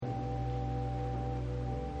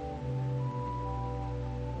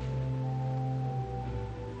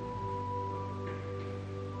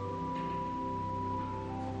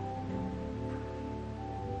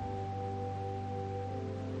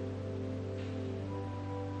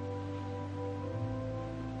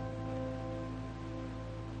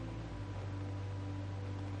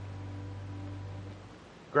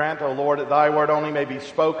Grant, O Lord, that thy word only may be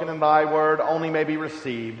spoken and thy word only may be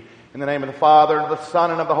received. In the name of the Father, and of the Son,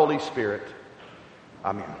 and of the Holy Spirit.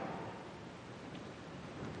 Amen.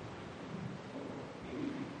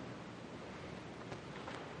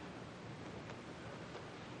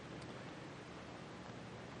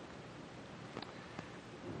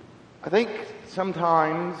 I think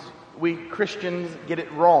sometimes we Christians get it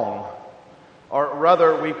wrong. Or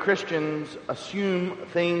rather, we Christians assume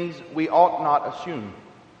things we ought not assume,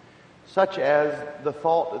 such as the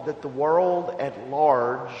thought that the world at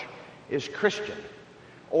large is Christian,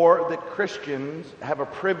 or that Christians have a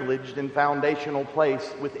privileged and foundational place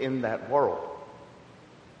within that world.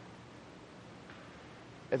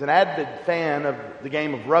 As an avid fan of the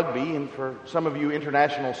game of rugby, and for some of you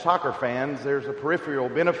international soccer fans, there's a peripheral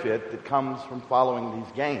benefit that comes from following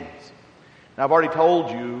these games. Now, I've already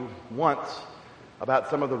told you once about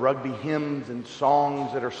some of the rugby hymns and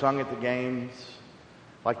songs that are sung at the games,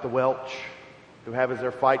 like the Welsh, who have as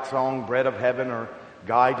their fight song, Bread of Heaven, or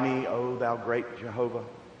Guide Me, O Thou Great Jehovah.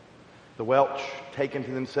 The Welsh taken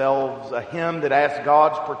to themselves a hymn that asks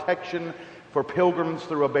God's protection for pilgrims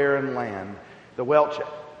through a barren land. The Welsh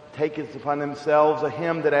take it upon themselves a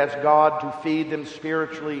hymn that asks God to feed them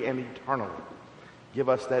spiritually and eternally. Give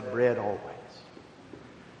us that bread always.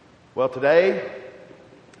 Well, today,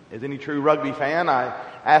 as any true rugby fan, I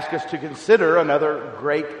ask us to consider another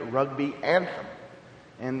great rugby anthem.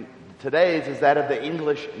 And today's is that of the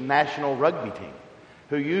English national rugby team,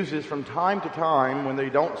 who uses from time to time, when they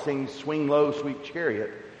don't sing Swing Low, Sweet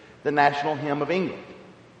Chariot, the national hymn of England,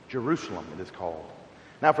 Jerusalem it is called.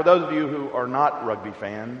 Now, for those of you who are not rugby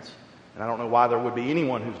fans, and I don't know why there would be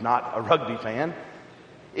anyone who's not a rugby fan,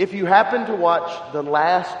 if you happen to watch the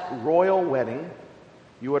last royal wedding,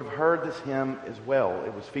 you would have heard this hymn as well.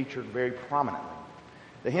 It was featured very prominently.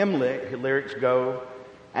 The hymn lyrics go,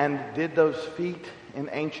 "And did those feet in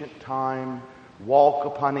ancient time walk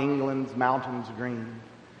upon England's mountains green?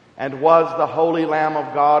 And was the holy Lamb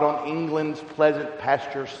of God on England's pleasant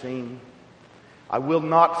pasture seen? I will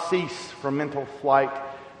not cease from mental flight,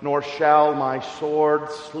 nor shall my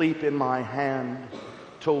sword sleep in my hand,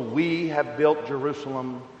 till we have built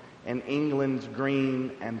Jerusalem and England's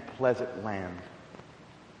green and pleasant land."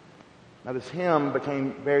 Now, this hymn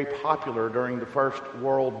became very popular during the First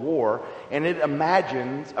World War, and it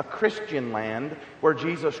imagines a Christian land where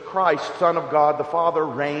Jesus Christ, Son of God the Father,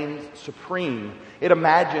 reigns supreme. It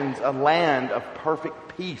imagines a land of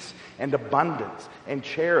perfect peace and abundance and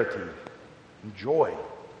charity and joy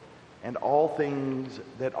and all things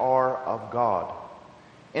that are of God.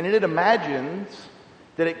 And it imagines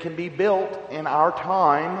that it can be built in our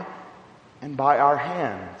time and by our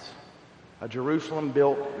hands. A Jerusalem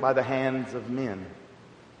built by the hands of men.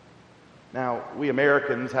 Now, we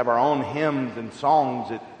Americans have our own hymns and songs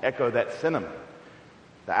that echo that sentiment.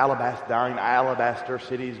 The alabaster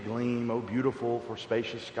cities gleam, oh beautiful for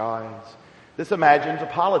spacious skies. This imagines a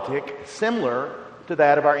politic similar to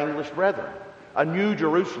that of our English brethren. A new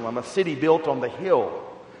Jerusalem, a city built on the hill.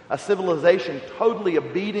 A civilization totally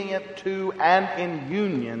obedient to and in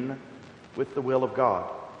union with the will of God.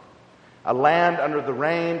 A land under the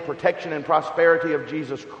reign, protection, and prosperity of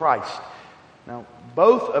Jesus Christ. Now,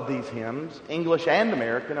 both of these hymns, English and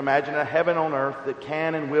American, imagine a heaven on earth that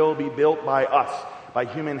can and will be built by us, by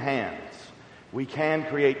human hands. We can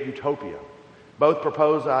create utopia. Both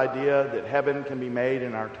propose the idea that heaven can be made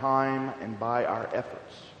in our time and by our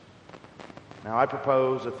efforts. Now, I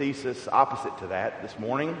propose a thesis opposite to that this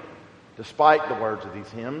morning, despite the words of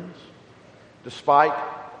these hymns, despite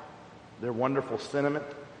their wonderful sentiment,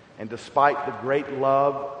 and despite the great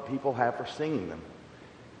love people have for singing them.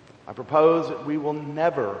 I propose that we will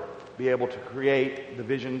never be able to create the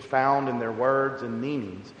visions found in their words and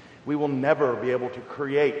meanings. We will never be able to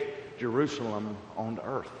create Jerusalem on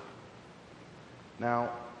earth. Now,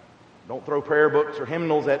 don't throw prayer books or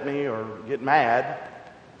hymnals at me or get mad.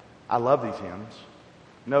 I love these hymns.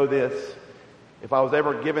 Know this, if I was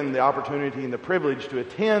ever given the opportunity and the privilege to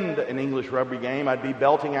attend an English rugby game, I'd be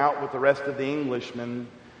belting out with the rest of the Englishmen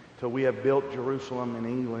till we have built Jerusalem in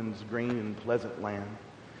England's green and pleasant land.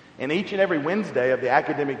 And each and every Wednesday of the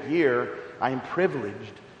academic year, I am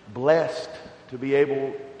privileged, blessed to be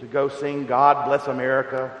able to go sing God Bless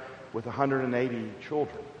America with 180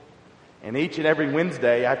 children. And each and every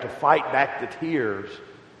Wednesday, I have to fight back the tears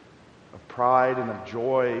of pride and of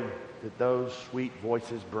joy that those sweet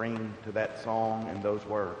voices bring to that song and those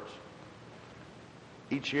words.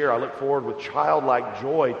 Each year, I look forward with childlike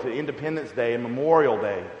joy to Independence Day and Memorial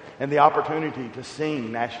Day and the opportunity to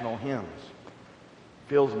sing national hymns. It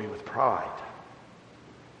fills me with pride.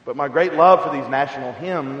 But my great love for these national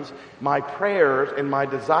hymns, my prayers, and my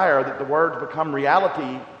desire that the words become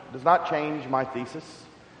reality does not change my thesis.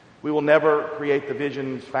 We will never create the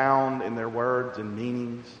visions found in their words and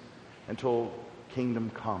meanings until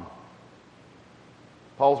kingdom come.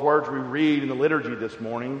 Paul's words we read in the liturgy this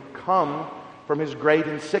morning come from his great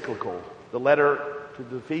encyclical, the letter to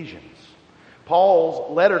the Ephesians.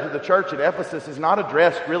 Paul's letter to the church at Ephesus is not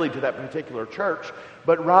addressed really to that particular church,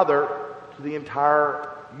 but rather to the entire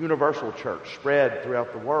universal church spread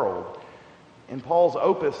throughout the world. In Paul's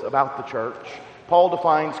opus about the church, Paul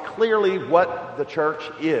defines clearly what the church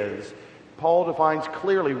is. Paul defines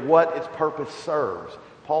clearly what its purpose serves.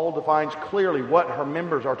 Paul defines clearly what her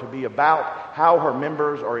members are to be about, how her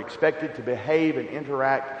members are expected to behave and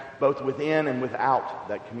interact both within and without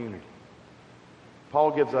that community.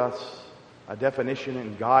 Paul gives us a definition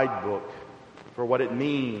and guidebook for what it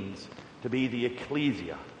means to be the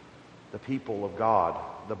ecclesia, the people of God,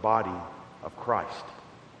 the body of Christ.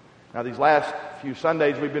 Now, these last few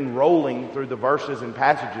Sundays, we've been rolling through the verses and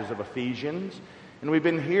passages of Ephesians, and we've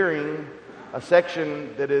been hearing a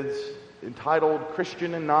section that is entitled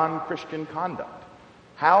Christian and Non-Christian Conduct.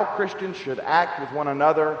 How Christians should act with one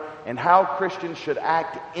another and how Christians should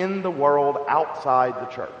act in the world outside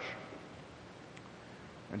the church.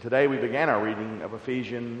 And today we began our reading of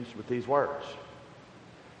Ephesians with these words.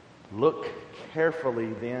 Look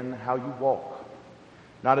carefully then how you walk,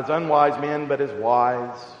 not as unwise men, but as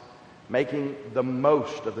wise, making the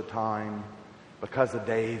most of the time because the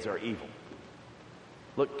days are evil.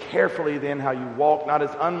 Look carefully then how you walk, not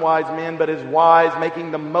as unwise men, but as wise,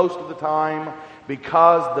 making the most of the time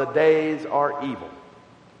because the days are evil.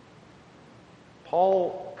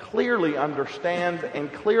 Paul clearly understands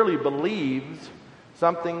and clearly believes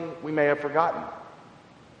something we may have forgotten.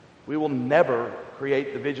 We will never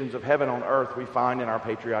create the visions of heaven on earth we find in our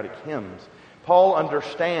patriotic hymns. Paul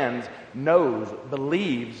understands, knows,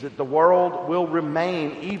 believes that the world will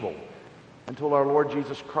remain evil until our Lord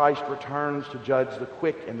Jesus Christ returns to judge the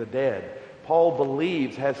quick and the dead. Paul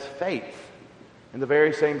believes, has faith in the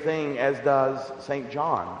very same thing as does St.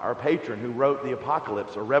 John, our patron, who wrote the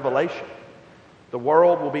Apocalypse or Revelation. The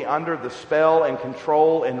world will be under the spell and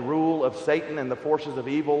control and rule of Satan and the forces of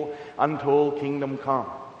evil until kingdom come.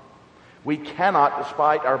 We cannot,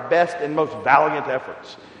 despite our best and most valiant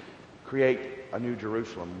efforts, create a new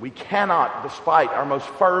Jerusalem. We cannot, despite our most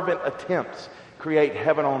fervent attempts, create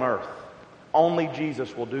heaven on earth. Only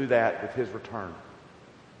Jesus will do that with his return.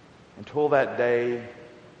 Until that day,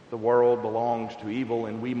 the world belongs to evil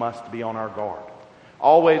and we must be on our guard.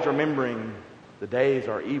 Always remembering the days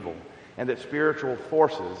are evil and that spiritual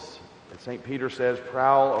forces, as St. Peter says,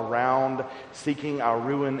 prowl around seeking our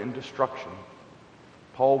ruin and destruction.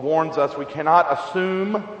 Paul warns us we cannot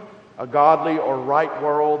assume a godly or right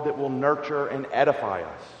world that will nurture and edify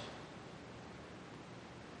us.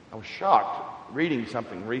 I was shocked reading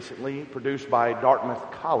something recently produced by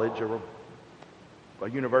Dartmouth College, a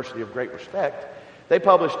university of great respect. They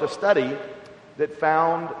published a study that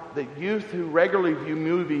found that youth who regularly view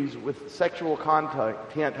movies with sexual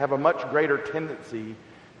content have a much greater tendency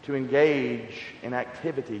to engage in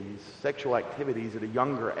activities, sexual activities at a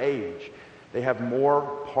younger age. They have more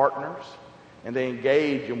partners, and they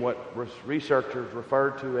engage in what researchers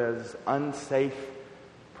refer to as unsafe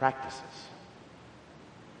practices.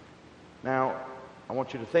 Now, I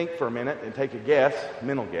want you to think for a minute and take a guess,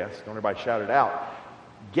 mental guess, don't everybody shout it out.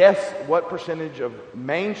 Guess what percentage of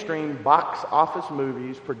mainstream box office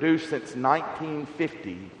movies produced since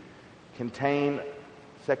 1950 contain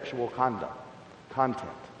sexual content?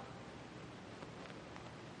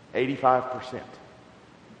 85%.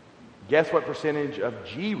 Guess what percentage of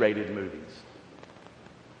G-rated movies?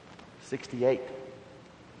 68.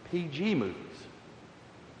 PG movies?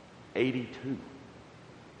 82.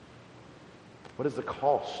 What is the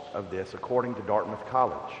cost of this according to Dartmouth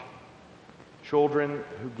College? Children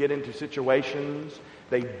who get into situations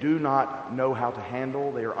they do not know how to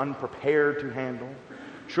handle, they are unprepared to handle.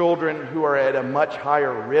 Children who are at a much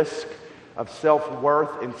higher risk of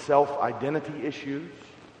self-worth and self-identity issues.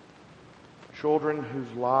 Children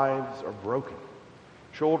whose lives are broken.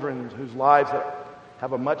 Children whose lives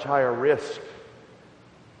have a much higher risk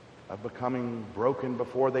of becoming broken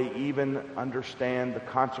before they even understand the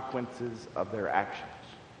consequences of their actions.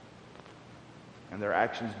 And their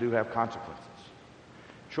actions do have consequences.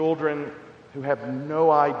 Children who have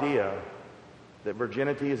no idea that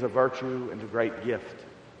virginity is a virtue and a great gift,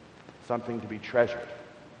 something to be treasured.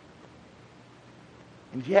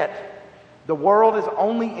 And yet, The world is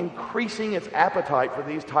only increasing its appetite for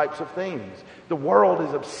these types of things. The world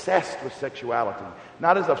is obsessed with sexuality,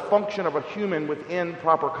 not as a function of a human within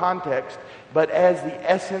proper context, but as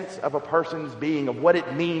the essence of a person's being, of what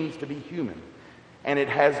it means to be human. And it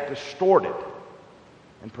has distorted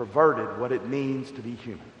and perverted what it means to be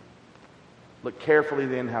human. Look carefully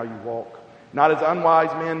then how you walk, not as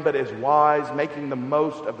unwise men, but as wise, making the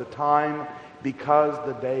most of the time, because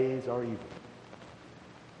the days are evil.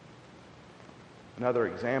 Another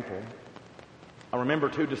example, I remember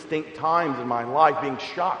 2 distinct times in my life being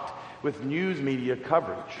shocked with news media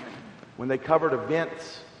coverage when they covered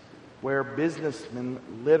events where businessmen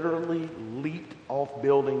literally leaped off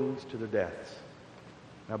buildings to their deaths.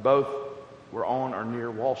 Now, both were on or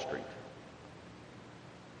near Wall Street.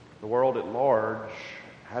 The world at large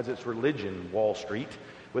has its religion, Wall Street,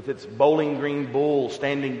 with its Bowling Green bull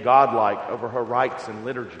standing godlike over her rites and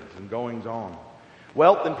liturgies and goings on.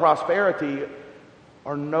 Wealth and prosperity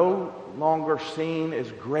are no longer seen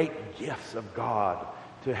as great gifts of God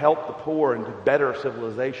to help the poor and to better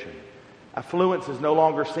civilization. Affluence is no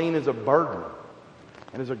longer seen as a burden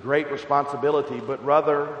and as a great responsibility, but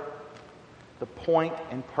rather the point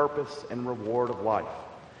and purpose and reward of life.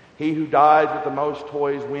 He who dies with the most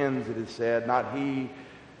toys wins, it is said, not he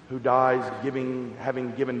who dies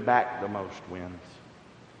having given back the most wins.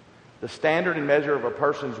 The standard and measure of a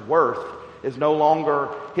person's worth is no longer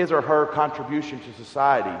his or her contribution to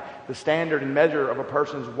society. The standard and measure of a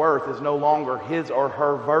person's worth is no longer his or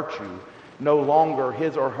her virtue, no longer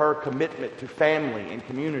his or her commitment to family and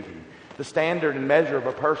community. The standard and measure of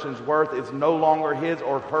a person's worth is no longer his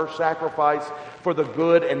or her sacrifice for the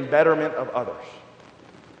good and betterment of others.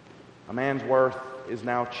 A man's worth is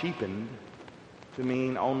now cheapened to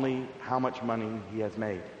mean only how much money he has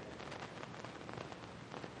made.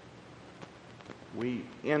 We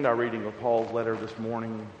end our reading of Paul's letter this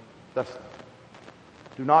morning thus: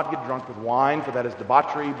 do not get drunk with wine, for that is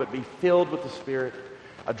debauchery, but be filled with the Spirit,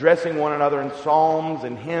 addressing one another in psalms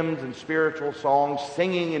and hymns and spiritual songs,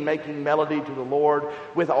 singing and making melody to the Lord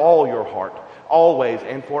with all your heart, always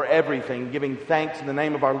and for everything, giving thanks in the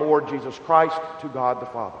name of our Lord Jesus Christ to God the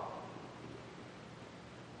Father.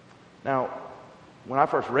 Now, when I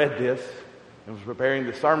first read this and was preparing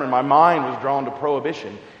the sermon, my mind was drawn to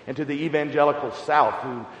prohibition and to the evangelical South,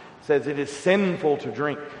 who says it is sinful to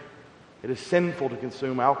drink. It is sinful to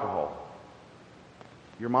consume alcohol.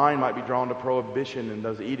 Your mind might be drawn to prohibition and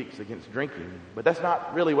those edicts against drinking, but that's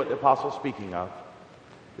not really what the apostle's speaking of.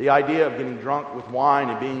 The idea of getting drunk with wine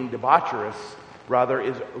and being debaucherous, rather,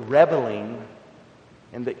 is reveling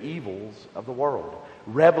in the evils of the world,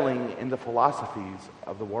 reveling in the philosophies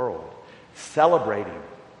of the world, celebrating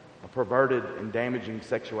a perverted and damaging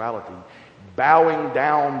sexuality, bowing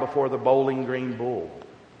down before the Bowling Green bull,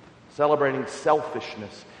 celebrating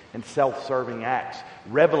selfishness and self-serving acts,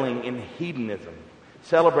 reveling in hedonism,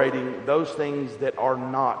 celebrating those things that are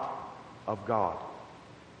not of God.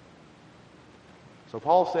 So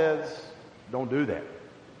Paul says, don't do that.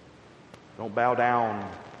 Don't bow down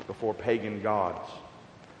before pagan gods.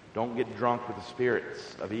 Don't get drunk with the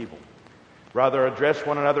spirits of evil. Rather, address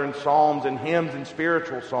one another in psalms and hymns and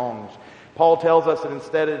spiritual songs. Paul tells us that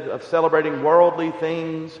instead of celebrating worldly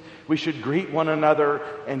things, we should greet one another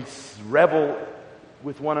and revel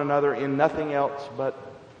with one another in nothing else but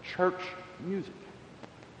church music,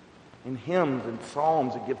 in hymns and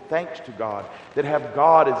psalms that give thanks to God, that have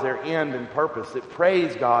God as their end and purpose, that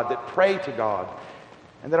praise God, that pray to God,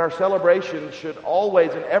 and that our celebration should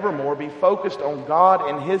always and evermore be focused on God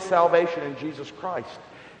and His salvation in Jesus Christ.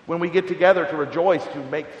 When we get together to rejoice, to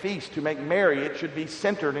make feast, to make merry, it should be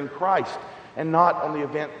centered in Christ and not on the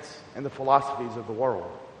events and the philosophies of the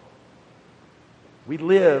world. We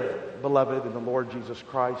live, beloved, in the Lord Jesus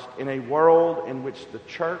Christ, in a world in which the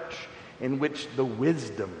church, in which the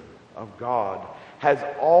wisdom of God has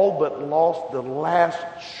all but lost the last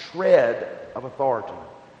shred of authority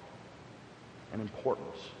and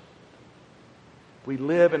importance. We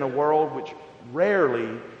live in a world which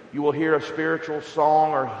rarely you will hear a spiritual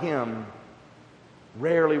song or hymn.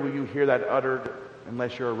 Rarely will you hear that uttered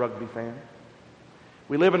unless you're a rugby fan.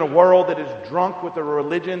 We live in a world that is drunk with a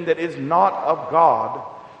religion that is not of God,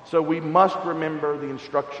 so we must remember the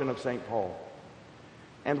instruction of St. Paul.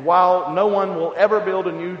 And while no one will ever build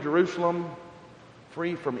a new Jerusalem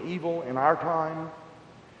free from evil in our time,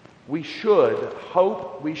 we should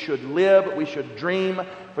hope, we should live, we should dream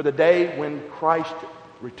for the day when Christ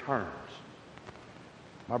returns.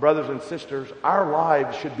 My brothers and sisters, our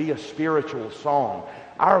lives should be a spiritual song.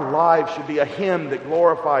 Our lives should be a hymn that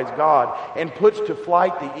glorifies God and puts to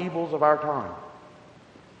flight the evils of our time.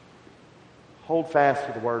 Hold fast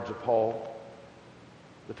to the words of Paul.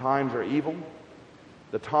 The times are evil.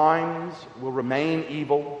 The times will remain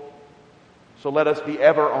evil. So let us be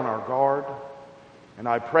ever on our guard. And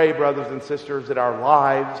I pray, brothers and sisters, that our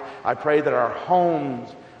lives, I pray that our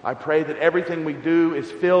homes, I pray that everything we do is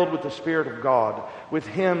filled with the Spirit of God, with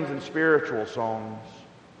hymns and spiritual songs,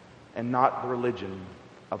 and not the religion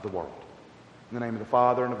of the world. In the name of the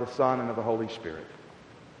Father, and of the Son, and of the Holy Spirit.